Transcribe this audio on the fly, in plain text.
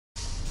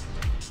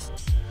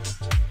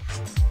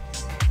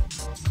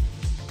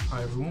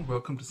Hi everyone,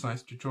 welcome to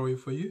Science Tutorial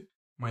for You.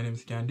 My name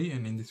is Candy,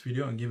 and in this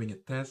video I'm giving a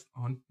test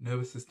on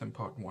nervous system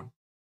part 1.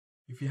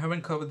 If you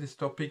haven't covered this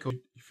topic, or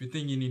if you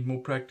think you need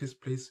more practice,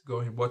 please go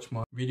and watch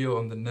my video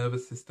on the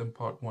nervous system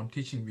part 1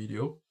 teaching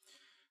video.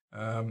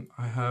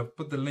 I have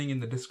put the link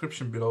in the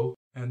description below.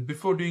 And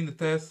before doing the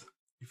test,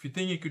 if you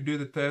think you could do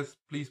the test,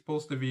 please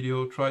pause the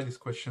video, try these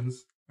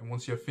questions, and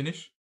once you're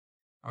finished,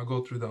 I'll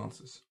go through the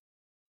answers.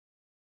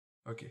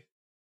 Okay,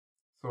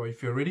 so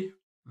if you're ready,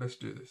 let's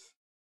do this.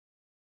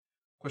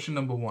 Question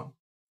number 1.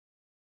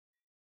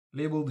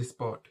 Label this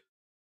part.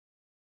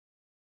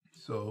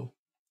 So,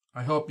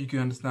 I hope you can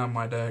understand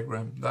my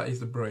diagram. That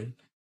is the brain.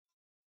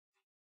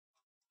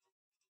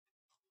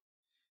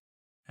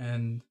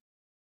 And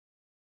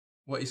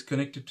what is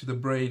connected to the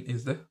brain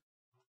is the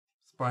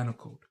spinal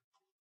cord.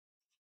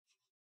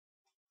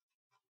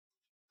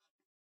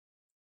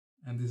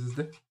 And this is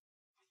the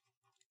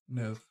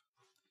nerve.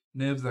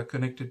 Nerves are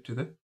connected to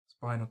the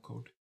spinal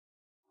cord.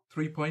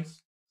 3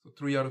 points, so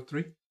 3 out of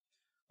 3.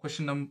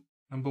 Question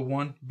number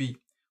 1b.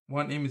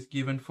 1m is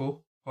given for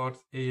parts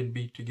A and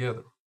B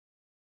together.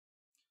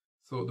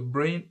 So the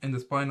brain and the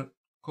spinal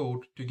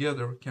cord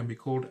together can be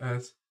called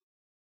as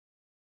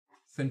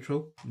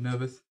central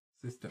nervous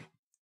system,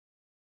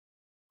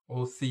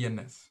 or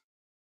CNS.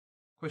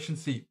 Question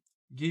C.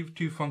 Give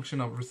 2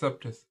 functions of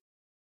receptors.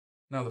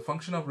 Now the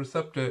function of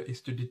receptor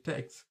is to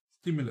detect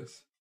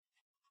stimulus.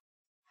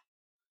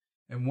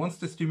 And once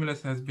the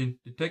stimulus has been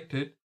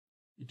detected,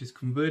 it is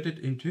converted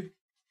into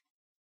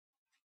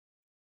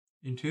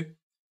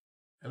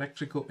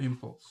electrical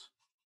impulse.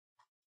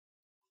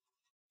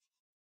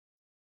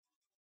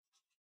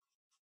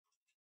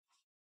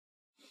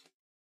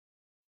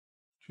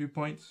 Two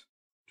points,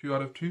 2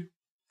 out of 2.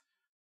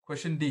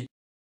 Question D.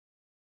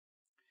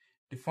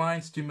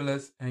 Define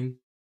stimulus and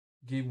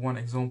give 1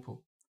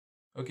 example.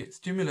 Okay,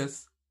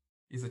 stimulus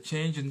is a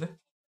change in the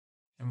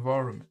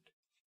environment.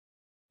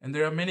 And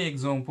there are many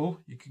examples.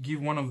 You could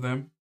give one of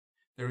them.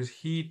 There is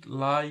heat,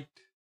 light,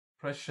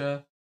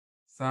 pressure,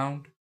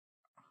 sound.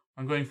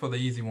 I'm going for the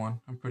easy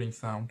one. I'm putting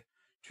sound.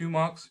 2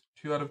 marks,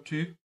 2 out of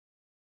 2.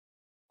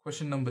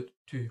 Question number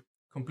 2.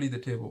 Complete the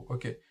table.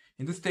 Okay.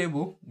 In this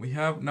table, we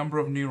have number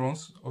of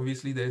neurons.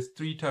 Obviously, there's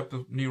 3 types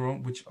of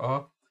neuron, which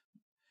are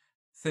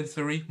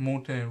sensory,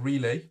 motor, and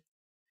relay.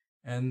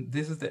 And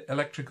this is the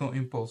electrical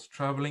impulse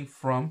traveling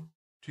from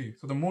to.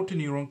 So the motor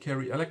neuron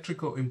carry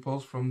electrical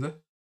impulse from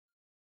the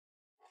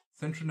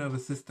central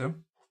nervous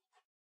system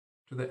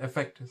to the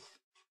effectors.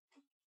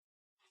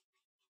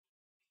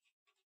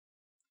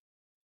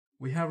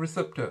 We have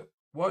receptor.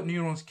 What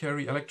neurons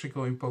carry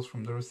electrical impulse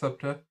from the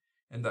receptor?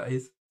 And that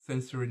is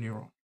sensory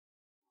neuron.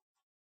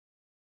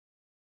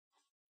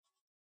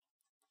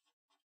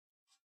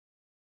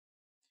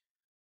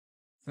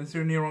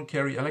 Sensory neuron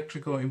carry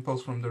electrical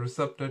impulse from the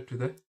receptor to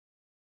the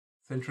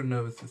central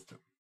nervous system.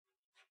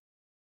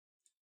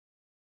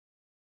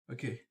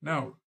 Okay,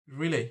 now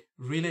relay.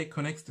 Relay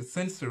connects the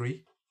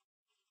sensory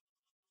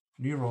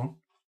neuron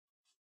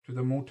to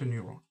the motor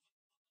neuron.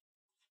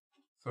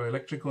 So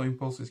electrical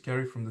impulse is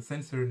carried from the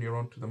sensory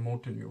neuron to the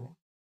motor neuron.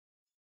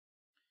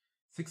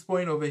 6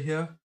 point over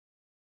here.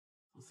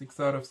 6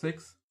 out of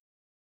 6.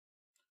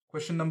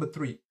 Question number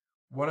 3.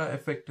 What are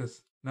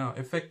effectors? Now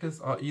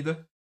effectors are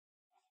either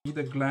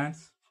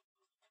glands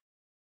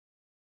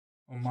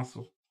or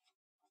muscle.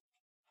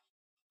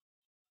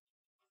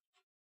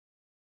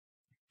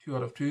 2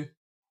 out of 2.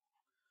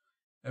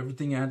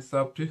 Everything adds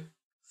up to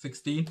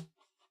 16.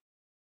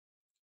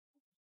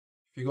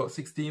 If you got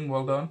 16,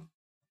 well done.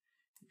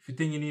 If you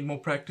think you need more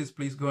practice,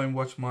 please go and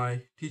watch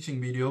my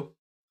teaching video.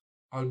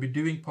 I'll be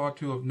doing part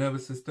 2 of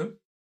nervous system,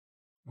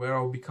 where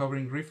I'll be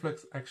covering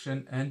reflex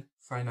action and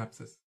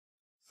synapses.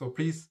 So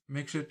please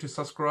make sure to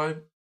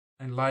subscribe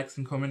and like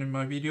and comment in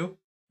my video,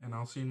 and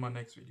I'll see you in my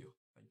next video.